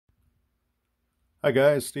Hi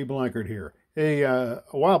guys, Steve Blankard here. Hey, a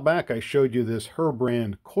while back I showed you this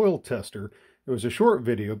Herbrand coil tester. It was a short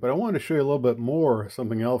video, but I wanted to show you a little bit more,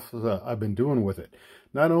 something else I've been doing with it.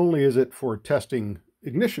 Not only is it for testing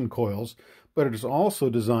ignition coils, but it is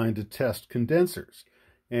also designed to test condensers.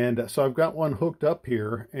 And so I've got one hooked up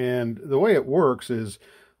here, and the way it works is,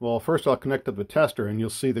 well, first I'll connect up the tester and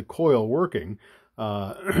you'll see the coil working.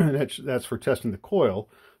 That's for testing the coil.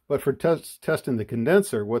 But for testing the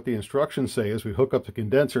condenser, what the instructions say is we hook up the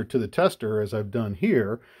condenser to the tester, as I've done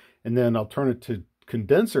here, and then I'll turn it to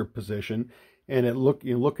condenser position, and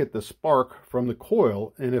you look at the spark from the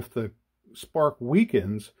coil, and if the spark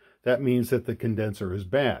weakens, that means that the condenser is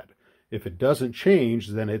bad. If it doesn't change,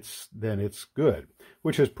 then it's good,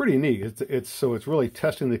 which is pretty neat. So it's really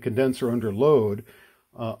testing the condenser under load,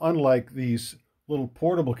 unlike these little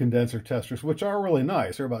portable condenser testers, which are really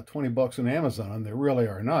nice. They're about 20 bucks on Amazon. They really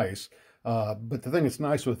are nice. But the thing that's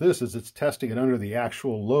nice with this is it's testing it under the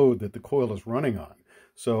actual load that the coil is running on.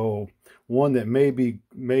 So one that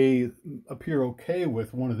may appear okay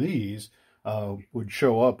with one of these would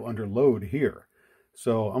show up under load here.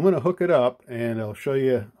 So I'm going to hook it up and I'll show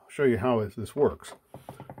you how this works.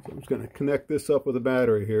 So I'm just going to connect this up with a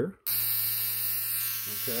battery here.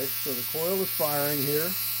 Okay, so the coil is firing here.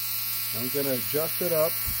 I'm going to adjust it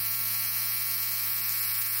up.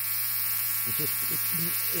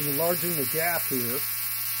 It's enlarging the gap here.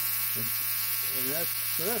 And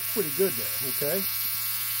that's pretty good there, okay?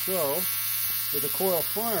 So, with the coil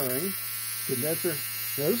firing, condenser,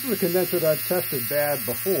 now this is a condenser that I've tested bad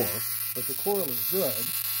before, but the coil is good.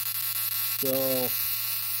 So,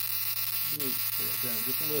 let me pull it down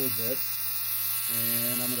just a little bit.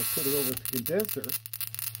 And I'm going to put it over the condenser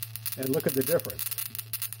and look at the difference.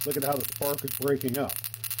 Look at how the spark is breaking up.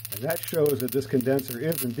 And that shows that this condenser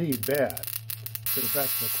is indeed bad. Put it back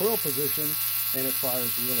to the coil position and it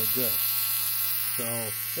fires really good. So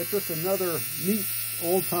it's just another neat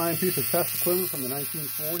old-time piece of test equipment from the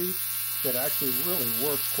 1940s that actually really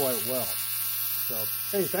works quite well. So,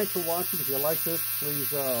 hey, thanks for watching. If you like this,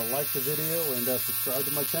 please like the video and subscribe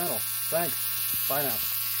to my channel. Thanks. Bye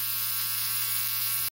now.